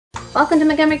Welcome to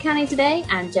Montgomery County Today.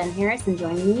 I'm Jen Harris, and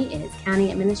joining me is County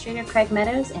Administrator Craig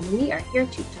Meadows, and we are here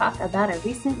to talk about a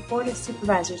recent Board of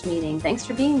Supervisors meeting. Thanks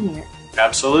for being here.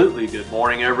 Absolutely. Good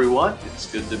morning, everyone. It's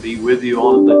good to be with you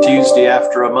on the Tuesday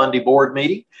after a Monday board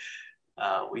meeting.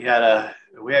 We had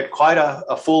quite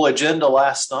a full agenda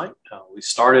last night. We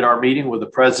started our meeting with a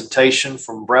presentation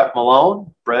from Brett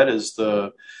Malone. Brett is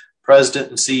the President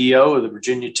and CEO of the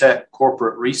Virginia Tech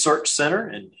Corporate Research Center,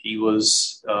 and he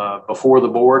was before the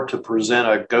board to present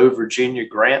a Go Virginia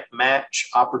grant match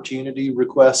opportunity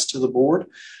request to the board.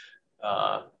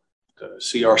 The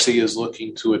CRC is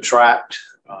looking to attract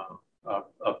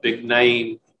a big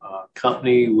name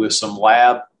company with some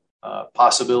lab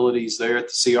possibilities there at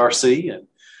the CRC, and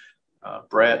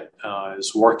Brett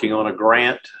is working on a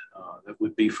grant that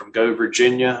would be from Go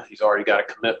Virginia. He's already got a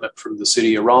commitment from the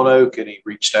city of Roanoke, and he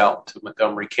reached out to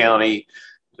Montgomery County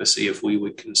to see if we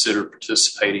would consider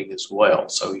participating as well.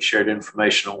 So he shared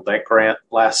information on that grant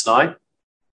last night.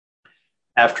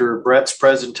 After Brett's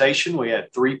presentation, we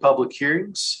had 3 public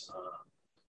hearings.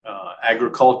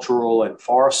 Agricultural and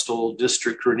Forestal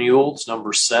District renewals,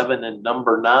 number 7 and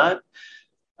number 9.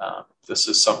 This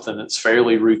is something that's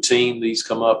fairly routine. These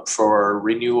come up for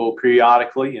renewal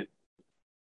periodically, and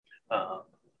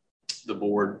the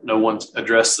board, no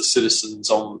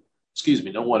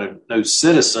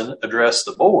citizen addressed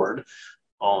the board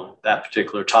on that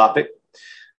particular topic.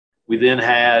 We then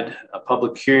had a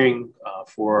public hearing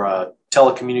for a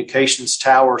telecommunications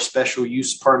tower special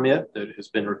use permit that has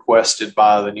been requested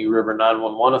by the New River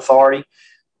 911 Authority.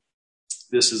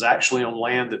 This is actually on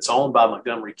land that's owned by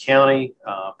Montgomery County,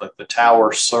 but the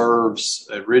tower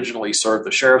originally served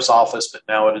the sheriff's office, but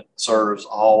now it serves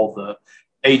all the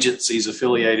agencies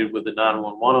affiliated with the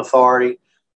 911 Authority.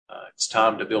 It's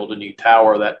time to build a new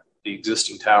tower. The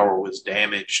existing tower was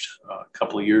damaged a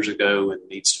couple of years ago and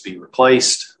needs to be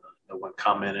replaced. No one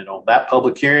commented on that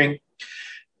public hearing.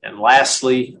 And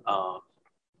lastly, a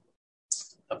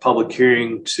public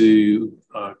hearing to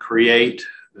create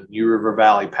the New River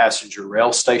Valley Passenger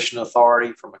Rail Station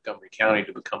Authority for Montgomery County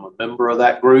to become a member of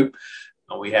that group.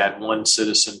 We had 1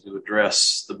 citizen who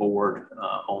addressed the board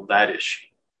on that issue.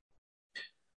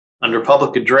 Under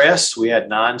public address, we had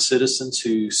 9 citizens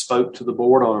who spoke to the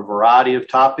board on a variety of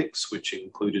topics, which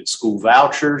included school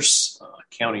vouchers,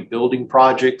 county building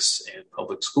projects, and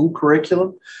public school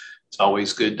curriculum. It's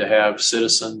always good to have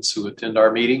citizens who attend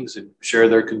our meetings and share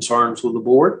their concerns with the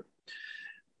board.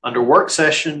 Under work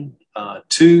session,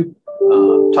 2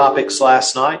 topics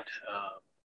last night.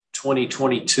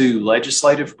 2022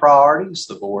 legislative priorities.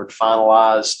 The board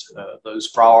finalized those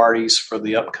priorities for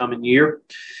the upcoming year.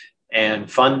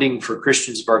 And funding for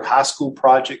Christiansburg High School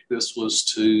project. This was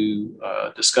to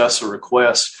discuss a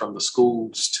request from the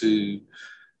schools to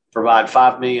provide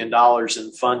 $5 million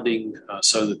in funding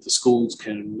so that the schools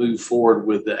can move forward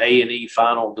with the A&E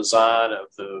final design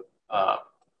of the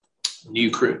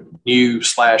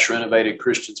new/renovated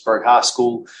Christiansburg High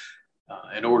School.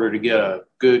 In order to get a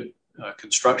good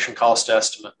construction cost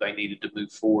estimate, they needed to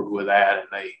move forward with that, and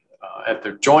they at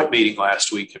their joint meeting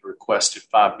last week had requested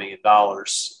 $5 million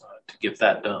to get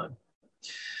that done.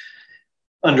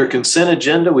 Under consent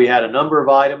agenda, we had a number of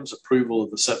items: approval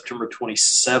of the September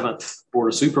 27th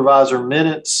Board of Supervisor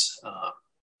minutes,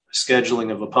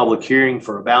 scheduling of a public hearing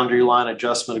for a boundary line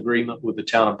adjustment agreement with the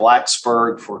town of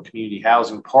Blacksburg for community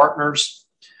housing partners,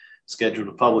 scheduled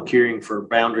a public hearing for a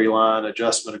boundary line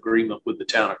adjustment agreement with the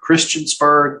town of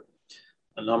Christiansburg,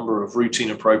 a number of routine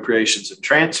appropriations and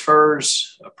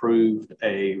transfers, approved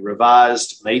a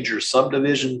revised major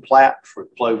subdivision plat for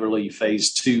Cloverleaf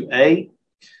Phase 2A,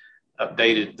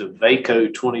 updated the VACO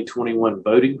 2021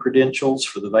 voting credentials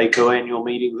for the VACO annual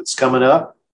meeting that's coming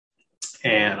up,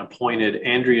 and appointed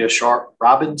Andrea Sharp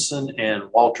Robinson and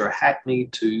Walter Hackney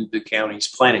to the county's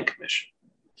planning commission.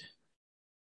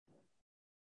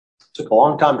 Took a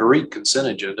long time to read consent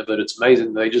agenda, but it's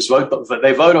amazing they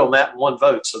vote on that in 1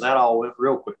 vote, so that all went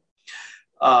real quick.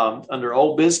 Under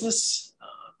old business,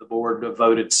 the board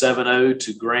voted 7-0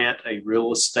 to grant a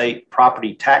real estate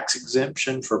property tax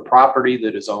exemption for property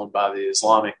that is owned by the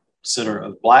Islamic Center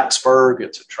of Blacksburg.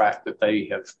 It's a tract that they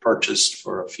have purchased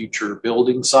for a future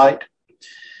building site.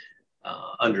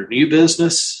 Under new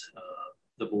business,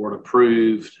 the board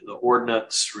approved the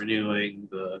ordinance renewing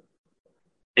the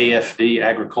AFD,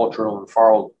 Agricultural and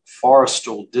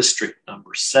Forestal District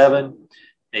number 7,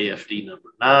 AFD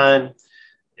number 9.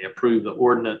 They approved the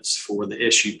ordinance for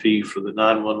the SUP for the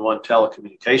 911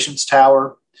 telecommunications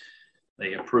tower.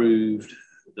 They approved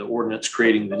the ordinance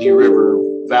creating the New River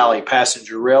Valley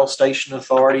Passenger Rail Station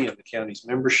Authority and the county's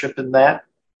membership in that.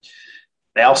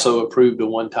 They also approved a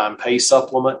one-time pay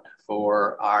supplement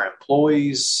for our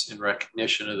employees in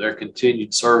recognition of their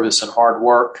continued service and hard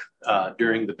work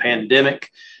during the pandemic.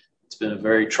 It's been a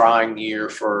very trying year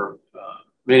for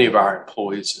many of our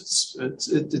employees.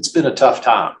 It's been a tough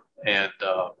time, and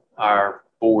our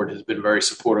board has been very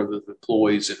supportive of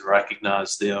employees and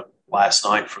recognized them last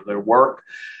night for their work.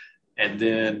 And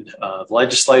then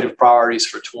legislative priorities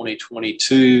for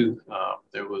 2022.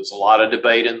 There was a lot of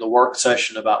debate in the work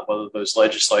session about whether those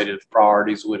legislative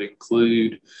priorities would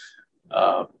include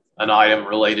an item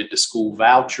related to school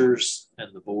vouchers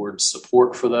and the board's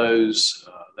support for those.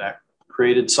 That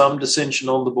created some dissension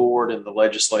on the board, and the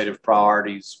legislative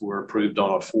priorities were approved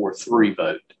on a 4-3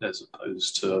 vote as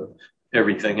opposed to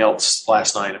everything else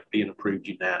last night being approved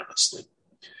unanimously.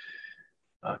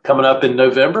 Coming up in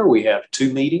November, we have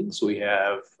 2 meetings. We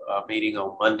have a meeting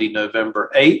on Monday, November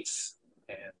 8th,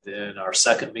 and then our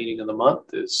second meeting of the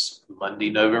month is Monday,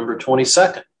 November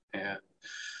 22nd. And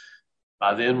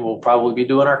by then, we'll probably be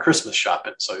doing our Christmas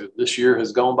shopping. So this year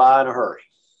has gone by in a hurry.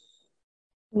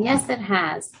 Yes, it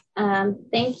has.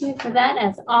 Thank you for that.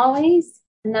 As always,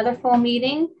 another full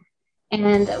meeting.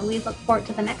 And we look forward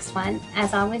to the next one.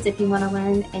 As always, if you want to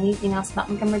learn anything else about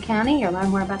Montgomery County or learn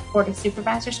more about the Board of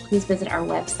Supervisors, please visit our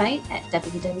website at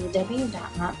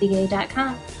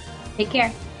www.montva.com. Take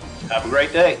care. Have a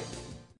great day.